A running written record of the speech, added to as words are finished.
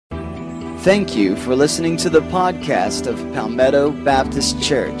Thank you for listening to the podcast of Palmetto Baptist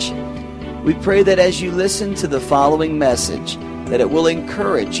Church. We pray that as you listen to the following message, that it will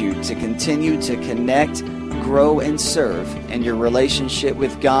encourage you to continue to connect, grow, and serve in your relationship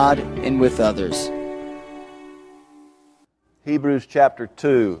with God and with others. Hebrews chapter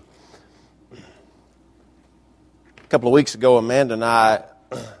 2. A couple of weeks ago, Amanda and I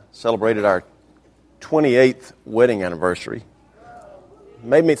celebrated our 28th wedding anniversary.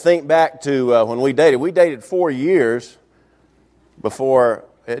 Made me think back to when we dated. We dated 4 years before.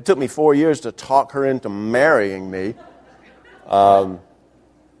 It took me 4 years to talk her into marrying me. But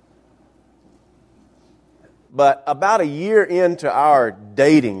about a year into our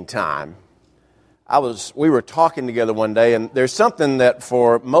dating time, we were talking together one day, and there's something that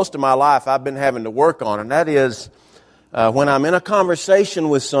for most of my life I've been having to work on, and that is when I'm in a conversation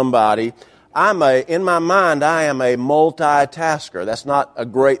with somebody, in my mind, I am a multitasker. That's not a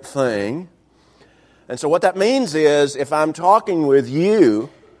great thing. And so what that means is, if I'm talking with you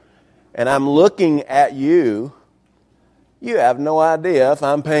and I'm looking at you, you have no idea if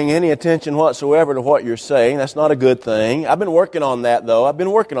I'm paying any attention whatsoever to what you're saying. That's not a good thing. I've been working on that, though. I've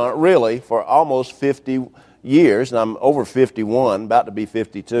been working on it, really, for almost 50 years, and I'm over 51, about to be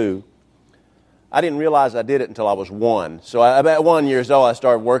 52. I didn't realize I did it until I was 1. So about 1 year old, I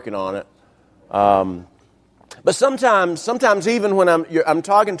started working on it. But sometimes even when I'm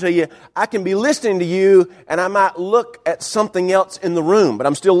talking to you, I can be listening to you, and I might look at something else in the room, but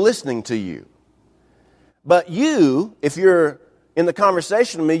I'm still listening to you. But you, if you're in the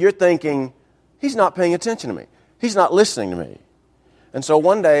conversation with me, you're thinking, he's not paying attention to me. He's not listening to me. And so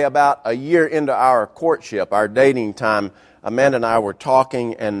one day, about a year into our courtship, our dating time, Amanda and I were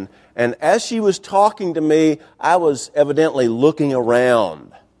talking, and as she was talking to me, I was evidently looking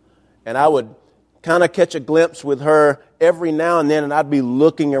around. And I would kind of catch a glimpse with her every now and then, and I'd be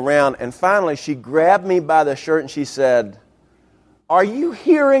looking around. And finally, she grabbed me by the shirt and she said, "Are you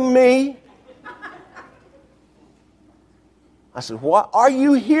hearing me?" I said, "What? Are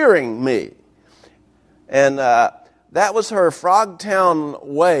you hearing me?" And that was her Frogtown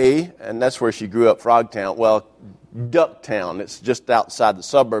way, and that's where she grew up, Frogtown. Well, Ducktown. It's just outside the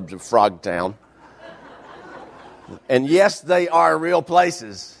suburbs of Frogtown. And yes, they are real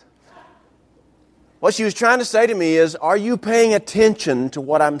places. What she was trying to say to me is, are you paying attention to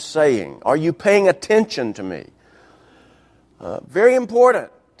what I'm saying? Are you paying attention to me? Very important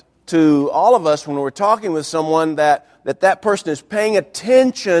to all of us when we're talking with someone that person is paying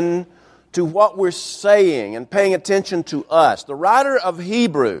attention to what we're saying and paying attention to us. The writer of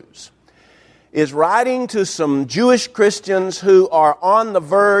Hebrews is writing to some Jewish Christians who are on the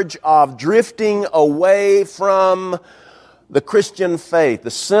verge of drifting away from the Christian faith,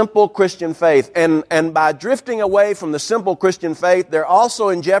 the simple Christian faith. And by drifting away from the simple Christian faith, they're also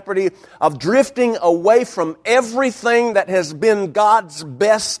in jeopardy of drifting away from everything that has been God's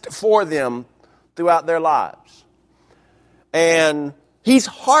best for them throughout their lives. And he's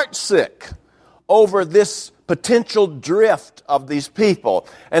heartsick over this potential drift of these people.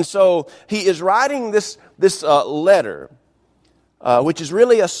 And so he is writing this letter, which is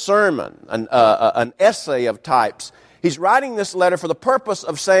really a sermon, an essay of types. He's writing this letter for the purpose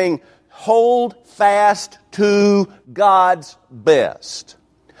of saying, hold fast to God's best.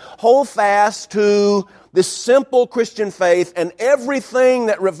 Hold fast to this simple Christian faith and everything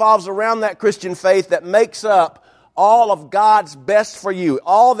that revolves around that Christian faith that makes up all of God's best for you.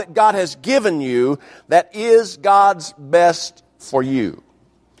 All that God has given you that is God's best for you.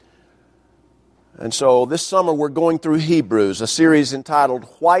 And so this summer we're going through Hebrews, a series entitled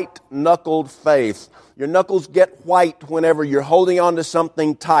White-Knuckled Faith. Your knuckles get white whenever you're holding on to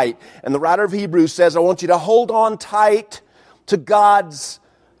something tight. And the writer of Hebrews says, I want you to hold on tight to God's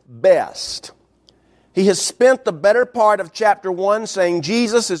best. He has spent the better part of chapter 1 saying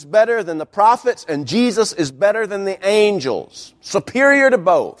Jesus is better than the prophets and Jesus is better than the angels, superior to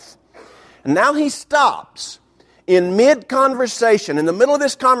both. And now he stops in mid-conversation, in the middle of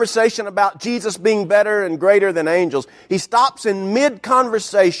this conversation about Jesus being better and greater than angels. He stops in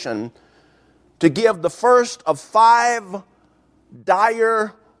mid-conversation to give the first of 5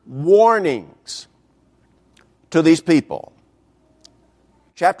 dire warnings to these people.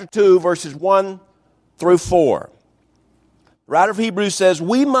 Chapter 2, verses 1 through 4. The writer of Hebrews says,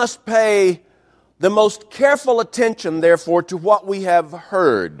 we must pay the most careful attention, therefore, to what we have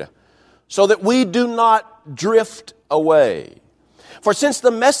heard, so that we do not drift away. For since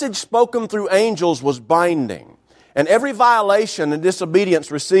the message spoken through angels was binding, and every violation and disobedience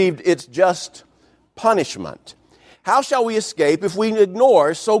received its just punishment, how shall we escape if we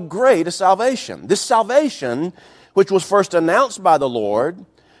ignore so great a salvation? This salvation, which was first announced by the Lord,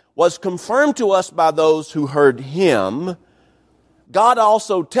 was confirmed to us by those who heard him, God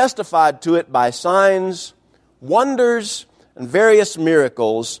also testified to it by signs, wonders, and various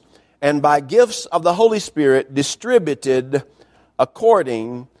miracles, and by gifts of the Holy Spirit distributed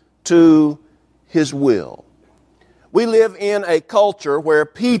according to his will. We live in a culture where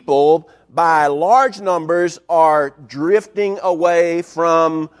people, by large numbers, are drifting away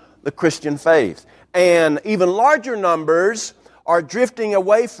from the Christian faith. And even larger numbers are drifting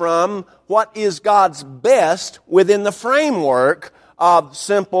away from what is God's best within the framework of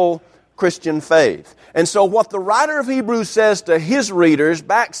simple Christian faith. And so what the writer of Hebrews says to his readers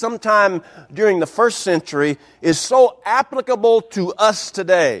back sometime during the first century is so applicable to us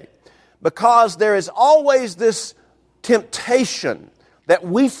today, because there is always this temptation that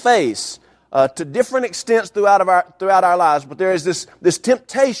we face to different extents throughout our lives, but there is this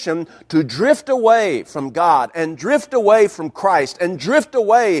temptation to drift away from God and drift away from Christ and drift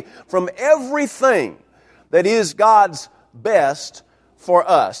away from everything that is God's best for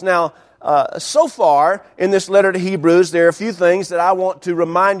us. Now, so far in this letter to Hebrews, there are a few things that I want to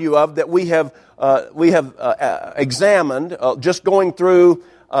remind you of that we have examined just going through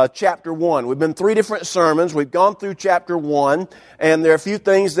chapter 1. We've been 3 different sermons. We've gone through chapter 1, and there are a few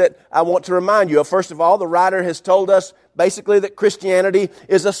things that I want to remind you of. First of all, the writer has told us basically that Christianity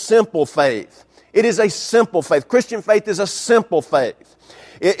is a simple faith. It is a simple faith. Christian faith is a simple faith.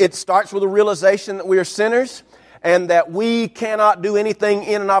 It starts with a realization that we are sinners and that we cannot do anything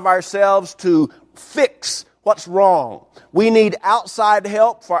in and of ourselves to fix what's wrong. We need outside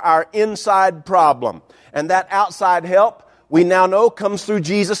help for our inside problem. And that outside help, we now know, comes through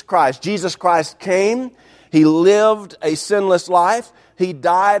Jesus Christ. Jesus Christ came. He lived a sinless life. He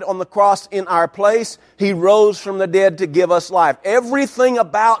died on the cross in our place. He rose from the dead to give us life. Everything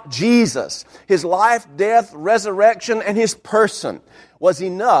about Jesus, His life, death, resurrection, and His person was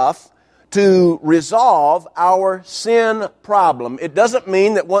enough to resolve our sin problem. It doesn't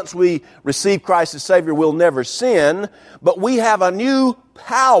mean that once we receive Christ as Savior, we'll never sin, but we have a new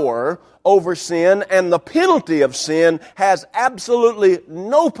power over sin, and the penalty of sin has absolutely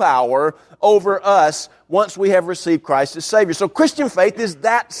no power over us once we have received Christ as Savior. So Christian faith is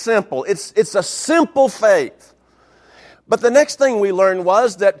that simple. It's a simple faith. But the next thing we learned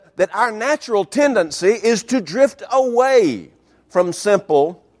was that our natural tendency is to drift away from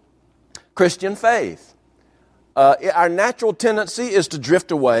simple Christian faith. Our natural tendency is to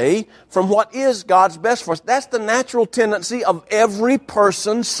drift away from what is God's best for us. That's the natural tendency of every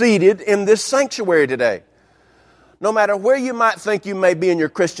person seated in this sanctuary today. No matter where you might think you may be in your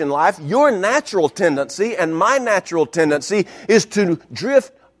Christian life, your natural tendency and my natural tendency is to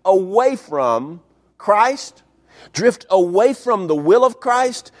drift away from Christ, drift away from the will of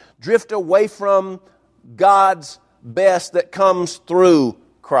Christ, drift away from God's best that comes through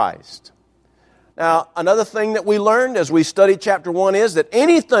Christ. Now, another thing that we learned as we studied chapter 1 is that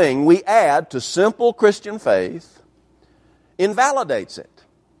anything we add to simple Christian faith invalidates it.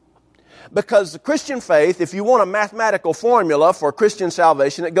 Because the Christian faith, if you want a mathematical formula for Christian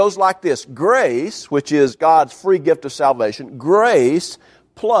salvation, it goes like this. Grace, which is God's free gift of salvation, grace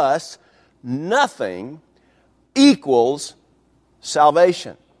plus nothing equals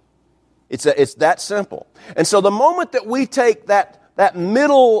salvation. It's that simple. And so the moment that we take that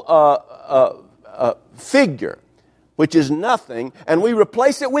middle figure, which is nothing, and we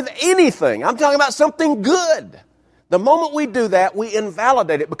replace it with anything, I'm talking about something good. The moment we do that, we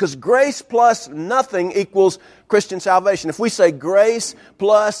invalidate it, because grace plus nothing equals Christian salvation. If we say grace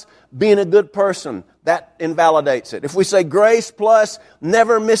plus being a good person, that invalidates it. If we say grace plus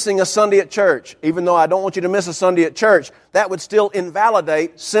never missing a Sunday at church, even though I don't want you to miss a Sunday at church, that would still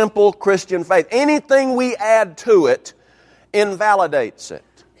invalidate simple Christian faith. Anything we add to it invalidates it.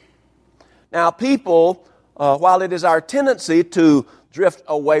 Now, people, while it is our tendency to drift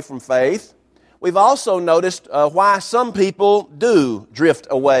away from faith, we've also noticed why some people do drift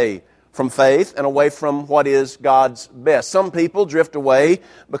away from faith and away from what is God's best. Some people drift away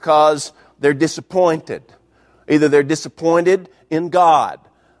because they're disappointed. Either they're disappointed in God.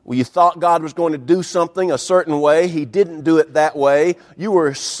 Well, you thought God was going to do something a certain way. He didn't do it that way. You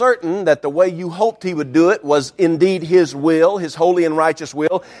were certain that the way you hoped He would do it was indeed His will, His holy and righteous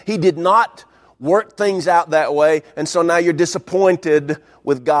will. He did not work things out that way, and so now you're disappointed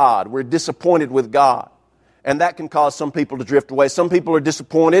with God. We're disappointed with God. And that can cause some people to drift away. Some people are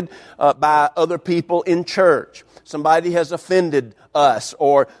disappointed by other people in church. Somebody has offended us,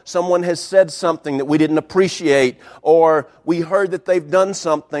 or someone has said something that we didn't appreciate, or we heard that they've done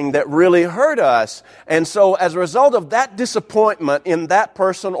something that really hurt us. And so as a result of that disappointment in that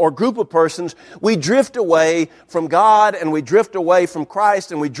person or group of persons, we drift away from God, and we drift away from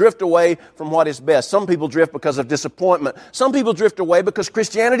Christ, and we drift away from what is best. Some people drift because of disappointment. Some people drift away because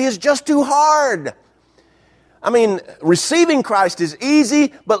Christianity is just too hard. I mean, receiving Christ is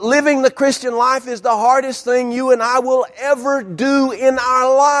easy, but living the Christian life is the hardest thing you and I will ever do in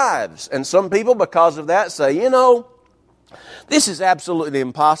our lives. And some people, because of that, say, this is absolutely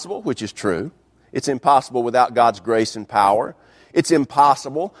impossible, which is true. It's impossible without God's grace and power. It's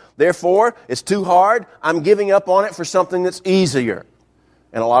impossible. Therefore, it's too hard. I'm giving up on it for something that's easier.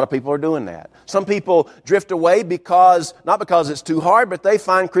 And a lot of people are doing that. Some people drift away not because it's too hard, but they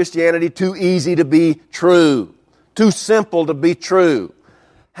find Christianity too easy to be true, too simple to be true.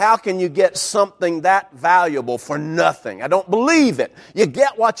 How can you get something that valuable for nothing? I don't believe it. You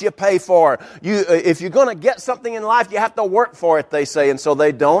get what you pay for. If you're going to get something in life, you have to work for it, they say. And so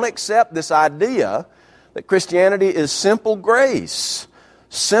they don't accept this idea that Christianity is simple grace,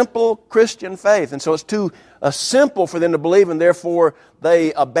 simple Christian faith. And so it's too simple for them to believe, and therefore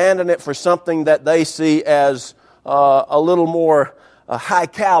they abandon it for something that they see as a little more high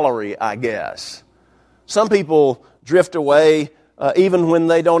calorie, I guess. Some people drift away even when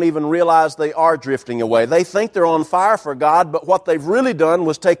they don't even realize they are drifting away. They think they're on fire for God, but what they've really done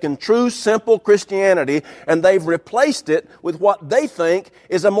was taken true, simple Christianity, and they've replaced it with what they think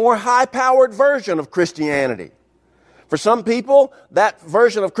is a more high-powered version of Christianity. For some people, that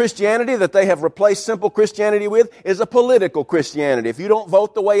version of Christianity that they have replaced simple Christianity with is a political Christianity. If you don't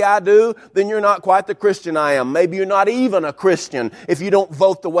vote the way I do, then you're not quite the Christian I am. Maybe you're not even a Christian if you don't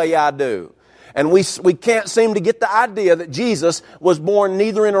vote the way I do. And we can't seem to get the idea that Jesus was born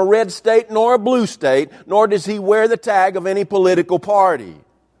neither in a red state nor a blue state, nor does He wear the tag of any political party.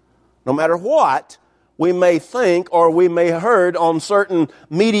 No matter what we may think or we may have heard on certain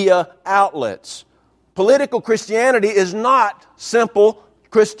media outlets. Political Christianity is not simple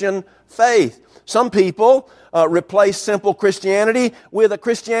Christian faith. Some people replace simple Christianity with a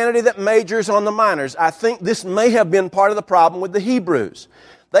Christianity that majors on the minors. I think this may have been part of the problem with the Hebrews.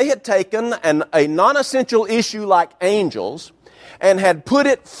 They had taken a non-essential issue like angels and had put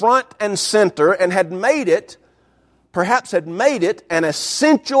it front and center and had made it an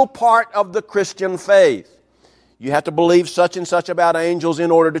essential part of the Christian faith. You have to believe such and such about angels in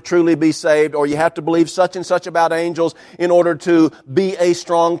order to truly be saved, or you have to believe such and such about angels in order to be a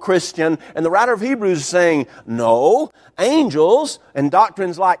strong Christian. And the writer of Hebrews is saying, no, angels and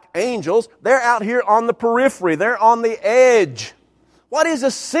doctrines like angels, they're out here on the periphery. They're on the edge. What is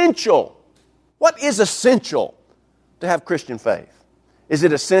essential? What is essential to have Christian faith? Is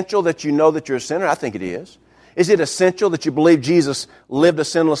it essential that you know that you're a sinner? I think it is. Is it essential that you believe Jesus lived a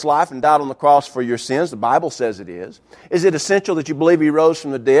sinless life and died on the cross for your sins? The Bible says it is. Is it essential that you believe He rose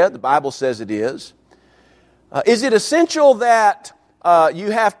from the dead? The Bible says it is. Is it essential that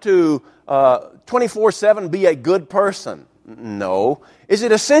you have to 24/7 be a good person? No. Is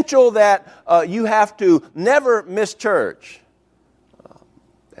it essential that you have to never miss church?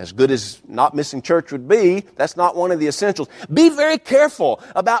 As good as not missing church would be, that's not one of the essentials. Be very careful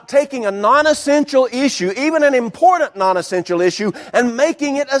about taking a non-essential issue, even an important non-essential issue, and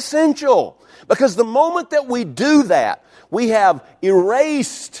making it essential. Because the moment that we do that, we have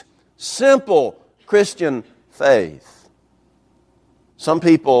erased simple Christian faith. Some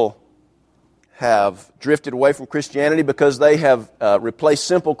people have drifted away from Christianity because they have replaced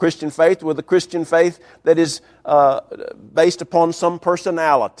simple Christian faith with a Christian faith that is based upon some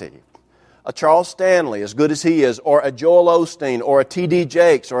personality. A Charles Stanley, as good as he is, or a Joel Osteen, or a T.D.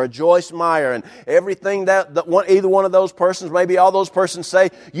 Jakes, or a Joyce Meyer, and everything that either one of those persons, maybe all those persons say,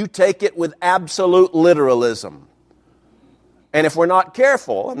 you take it with absolute literalism. And if we're not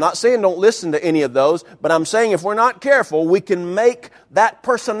careful, I'm not saying don't listen to any of those, but I'm saying if we're not careful, we can make that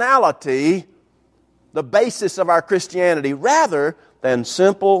personality the basis of our Christianity rather than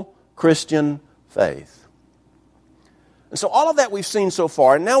simple Christian faith. And so all of that we've seen so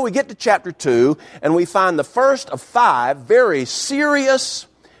far, and now we get to chapter 2, and we find the first of 5 very serious,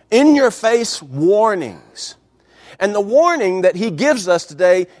 in-your-face warnings. And the warning that he gives us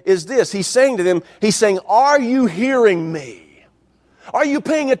today is this. He's saying to them, are you hearing me? Are you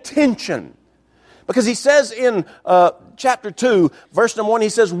paying attention? Because he says in chapter 2, verse number 1, he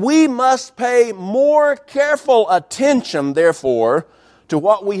says, we must pay more careful attention, therefore, to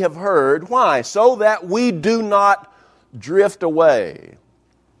what we have heard. Why? So that we do not drift away.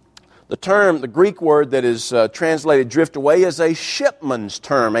 the Greek word that is translated drift away is a shipman's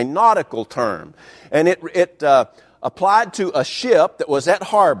term, a nautical term. And it applied to a ship that was at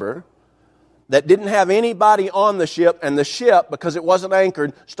harbor that didn't have anybody on the ship, and the ship, because it wasn't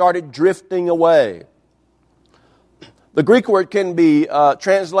anchored, started drifting away. The Greek word can be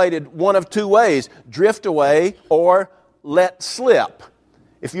translated one of two ways, drift away or let slip.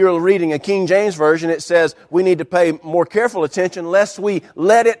 If you're reading a King James Version, it says we need to pay more careful attention lest we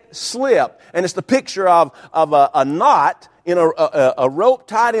let it slip. And it's the picture of a knot, in a rope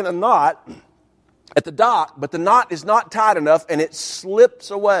tied in a knot at the dock, but the knot is not tight enough and it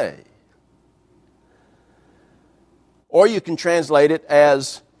slips away. Or you can translate it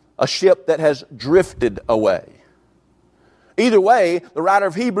as a ship that has drifted away. Either way, the writer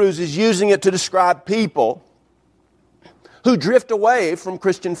of Hebrews is using it to describe people who drift away from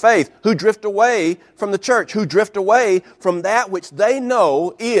Christian faith, who drift away from the church, who drift away from that which they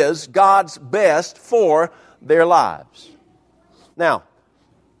know is God's best for their lives. Now,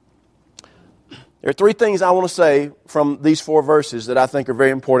 there are three things I want to say from these 4 verses that I think are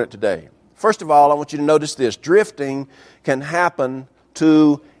very important today. First of all, I want you to notice this. Drifting can happen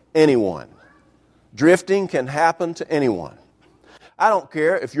to anyone. Drifting can happen to anyone. I don't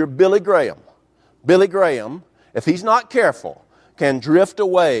care if you're Billy Graham. Billy Graham, if he's not careful, can drift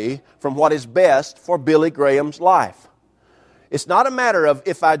away from what is best for Billy Graham's life. It's not a matter of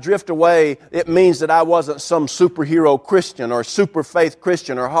if I drift away, it means that I wasn't some superhero Christian or super faith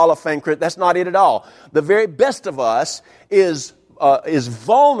Christian or Hall of Fame Christian. That's not it at all. The very best of us is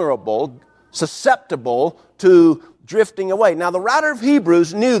vulnerable, susceptible to drifting away. Now, the writer of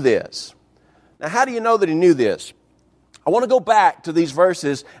Hebrews knew this. Now, how do you know that he knew this? I want to go back to these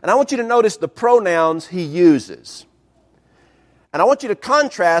verses, and I want you to notice the pronouns he uses. And I want you to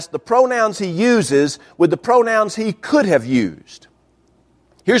contrast the pronouns he uses with the pronouns he could have used.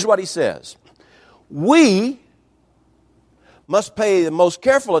 Here's what he says. We must pay the most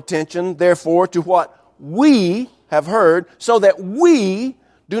careful attention, therefore, to what we have heard, so that we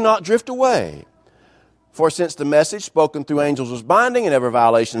do not drift away. For since the message spoken through angels was binding, and every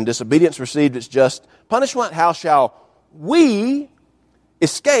violation and disobedience received its just punishment, how shall we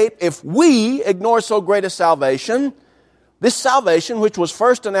escape if we ignore so great a salvation? This salvation, which was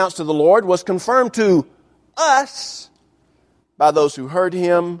first announced to the Lord, was confirmed to us by those who heard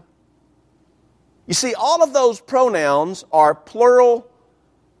Him. You see, all of those pronouns are plural,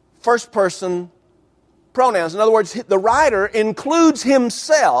 first-person pronouns. In other words, the writer includes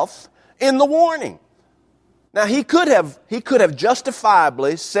himself in the warning. Now, he could have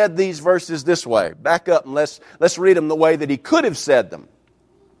justifiably said these verses this way. Back up and let's read them the way that he could have said them.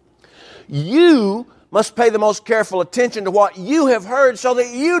 You must pay the most careful attention to what you have heard so that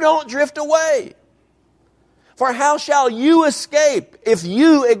you don't drift away. For how shall you escape if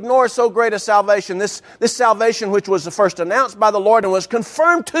you ignore so great a salvation? This salvation which was first announced by the Lord and was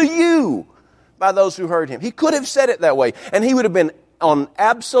confirmed to you by those who heard Him. He could have said it that way, and he would have been on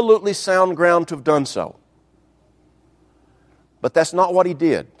absolutely sound ground to have done so. But that's not what he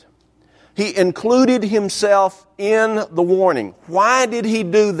did. He included himself in the warning. Why did he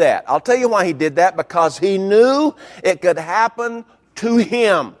do that? I'll tell you why he did that. Because he knew it could happen to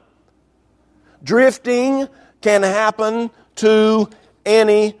him. Drifting can happen to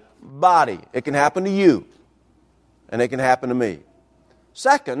anybody. It can happen to you. And it can happen to me.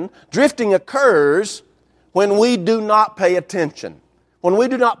 Second, drifting occurs when we do not pay attention. When we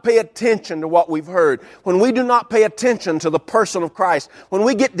do not pay attention to what we've heard, when we do not pay attention to the person of Christ, when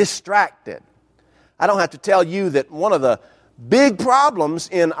we get distracted. I don't have to tell you that one of the big problems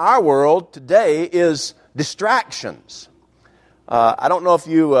in our world today is distractions. I don't know if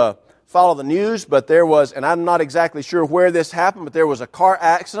you follow the news, but there was, and I'm not exactly sure where this happened, but there was a car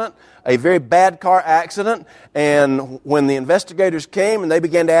accident, a very bad car accident, and when the investigators came and they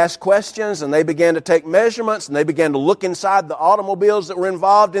began to ask questions and they began to take measurements and they began to look inside the automobiles that were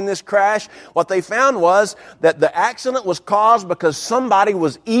involved in this crash, what they found was that the accident was caused because somebody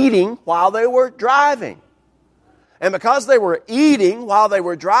was eating while they were driving. And because they were eating while they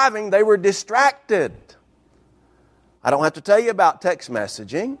were driving, they were distracted. I don't have to tell you about text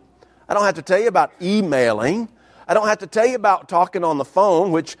messaging. I don't have to tell you about emailing. I don't have to tell you about talking on the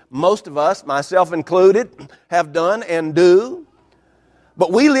phone, which most of us, myself included, have done and do.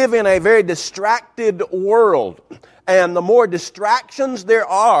 But we live in a very distracted world. And the more distractions there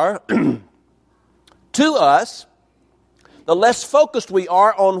are to us, the less focused we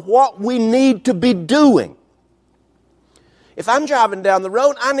are on what we need to be doing. If I'm driving down the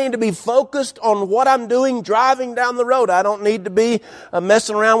road, I need to be focused on what I'm doing driving down the road. I don't need to be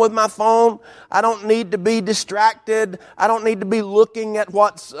messing around with my phone. I don't need to be distracted. I don't need to be looking at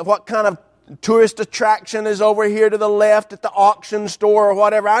what kind of tourist attraction is over here to the left at the auction store or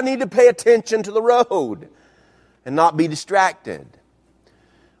whatever. I need to pay attention to the road and not be distracted.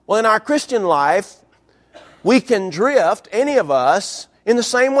 Well, in our Christian life, we can drift, any of us, in the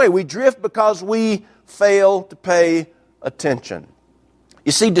same way. We drift because we fail to pay attention.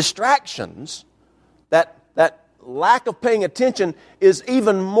 You see, distractions, that lack of paying attention is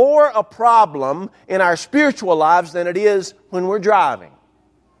even more a problem in our spiritual lives than it is when we're driving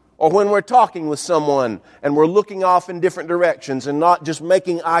or when we're talking with someone and we're looking off in different directions and not just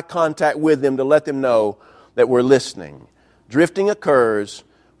making eye contact with them to let them know that we're listening. Drifting occurs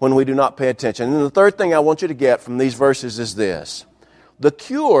when we do not pay attention. And the third thing I want you to get from these verses is this. The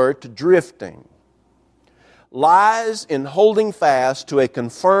cure to drifting lies in holding fast to a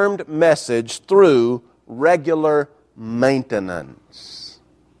confirmed message through regular maintenance.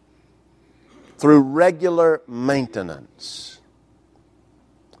 Through regular maintenance.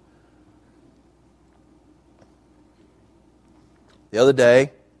 The other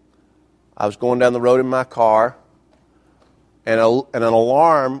day, I was going down the road in my car, and an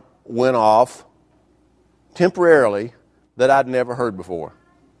alarm went off temporarily that I'd never heard before.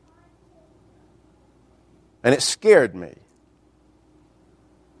 And it scared me.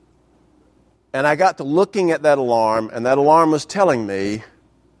 And I got to looking at that alarm, and that alarm was telling me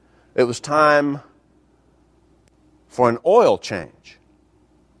it was time for an oil change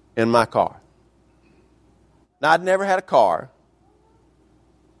in my car. Now, I'd never had a car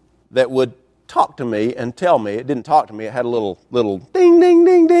that would talk to me and tell me. It didn't talk to me. It had a little ding, ding,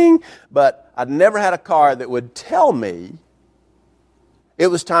 ding, ding. But I'd never had a car that would tell me it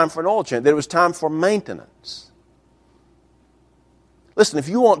was time for an oil change, that it was time for maintenance. Listen, if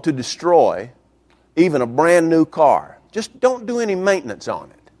you want to destroy even a brand new car, just don't do any maintenance on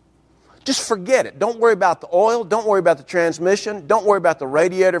it. Just forget it. Don't worry about the oil. Don't worry about the transmission. Don't worry about the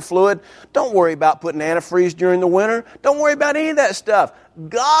radiator fluid. Don't worry about putting antifreeze during the winter. Don't worry about any of that stuff.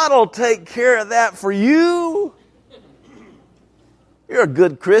 God will take care of that for you. You're a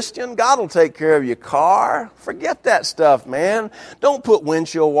good Christian. God will take care of your car. Forget that stuff, man. Don't put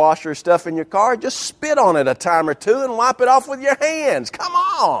windshield washer stuff in your car. Just spit on it a time or two and wipe it off with your hands. Come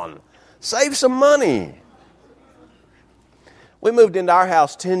on. Save some money. We moved into our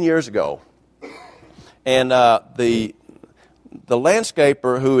house 10 years ago. And the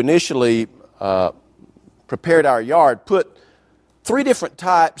landscaper who initially prepared our yard put four different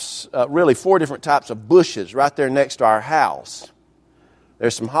types of bushes right there next to our house.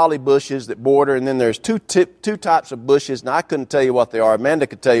 There's some holly bushes that border, and then there's two types of bushes, and I couldn't tell you what they are. Amanda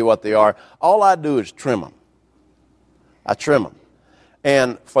could tell you what they are. All I do is trim them. I trim them.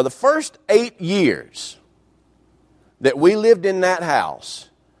 And for the first 8 years that we lived in that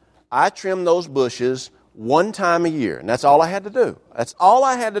house, I trimmed those bushes one time a year, and that's all I had to do. That's all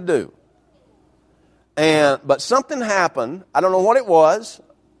I had to do. But something happened. I don't know what it was.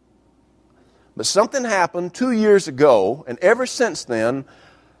 But something happened 2 years ago, and ever since then,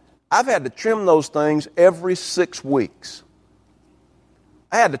 I've had to trim those things every 6 weeks.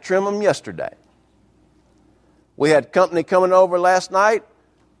 I had to trim them yesterday. We had company coming over last night,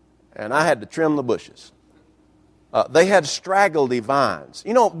 and I had to trim the bushes. They had straggledy vines.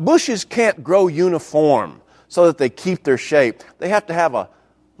 You know, bushes can't grow uniform so that they keep their shape. They have to have a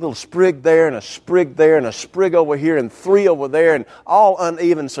little sprig there and a sprig there and a sprig over here and 3 over there and all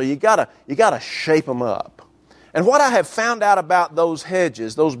uneven, so you gotta shape them up. And what I have found out about those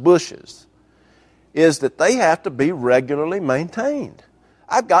hedges, those bushes, is that they have to be regularly maintained.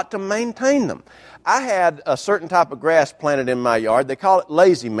 I've got to maintain them. I had a certain type of grass planted in my yard. They call it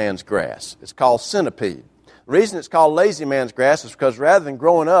lazy man's grass. It's called centipede. The reason it's called lazy man's grass is because rather than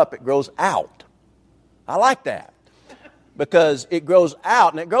growing up, it grows out. I like that. Because it grows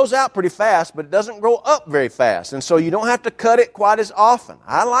out, and it grows out pretty fast, but it doesn't grow up very fast. And so you don't have to cut it quite as often.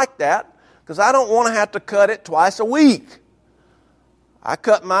 I like that because I don't want to have to cut it twice a week. I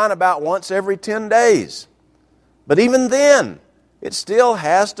cut mine about once every 10 days. But even then, it still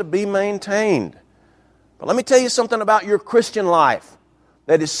has to be maintained. But let me tell you something about your Christian life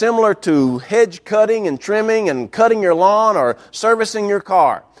that is similar to hedge cutting and trimming and cutting your lawn or servicing your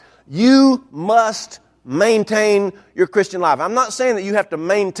car. You must maintain your Christian life. I'm not saying that you have to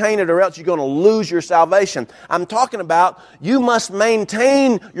maintain it or else you're going to lose your salvation. I'm talking about you must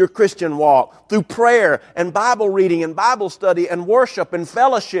maintain your Christian walk through prayer and Bible reading and Bible study and worship and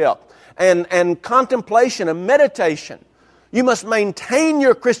fellowship and contemplation and meditation. You must maintain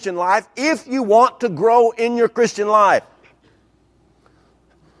your Christian life if you want to grow in your Christian life.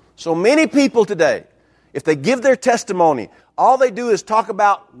 So many people today, if they give their testimony, all they do is talk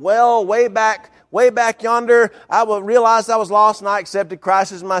about, well, way back yonder, I realized I was lost and I accepted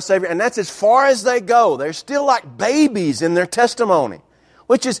Christ as my Savior. And that's as far as they go. They're still like babies in their testimony,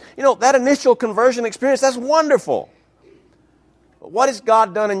 which is, that initial conversion experience, that's wonderful. But what has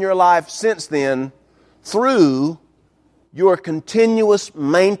God done in your life since then through your continuous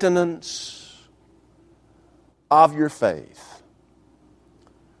maintenance of your faith?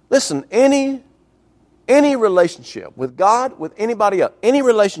 Listen, any relationship with God, with anybody else, any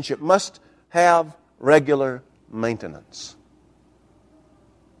relationship must have regular maintenance.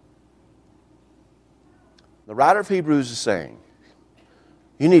 The writer of Hebrews is saying,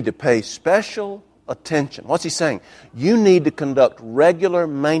 you need to pay special attention. What's he saying? You need to conduct regular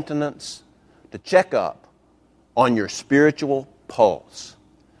maintenance to check up on your spiritual pulse.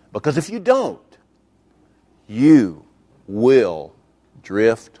 Because if you don't, you will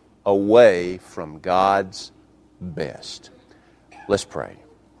drift away from God's best. Let's pray.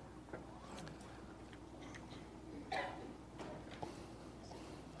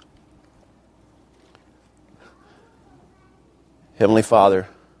 Heavenly Father,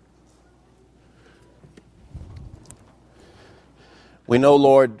 we know,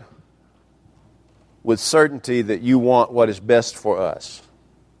 Lord, with certainty that you want what is best for us.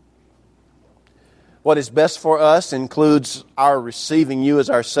 What is best for us includes our receiving you as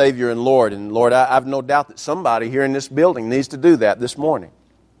our Savior and Lord. And Lord, I have no doubt that somebody here in this building needs to do that this morning.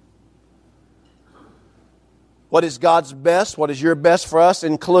 What is God's best, what is your best for us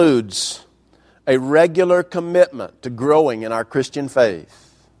includes a regular commitment to growing in our Christian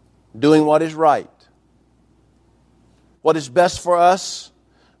faith, doing what is right. What is best for us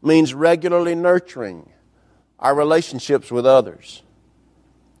means regularly nurturing our relationships with others.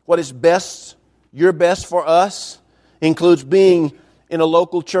 What is best, your best for us, includes being in a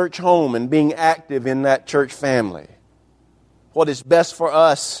local church home and being active in that church family. What is best for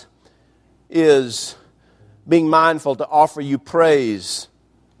us is being mindful to offer you praise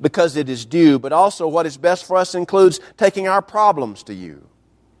because it is due, but also what is best for us includes taking our problems to you.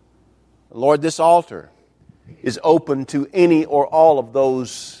 Lord, this altar is open to any or all of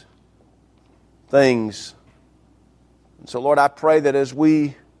those things. And so, Lord, I pray that as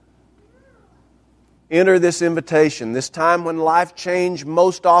we enter this invitation, this time when life change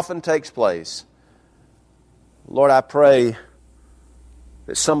most often takes place, Lord, I pray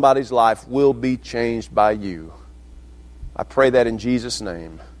that somebody's life will be changed by you. I pray that in Jesus'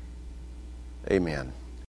 name. Amen.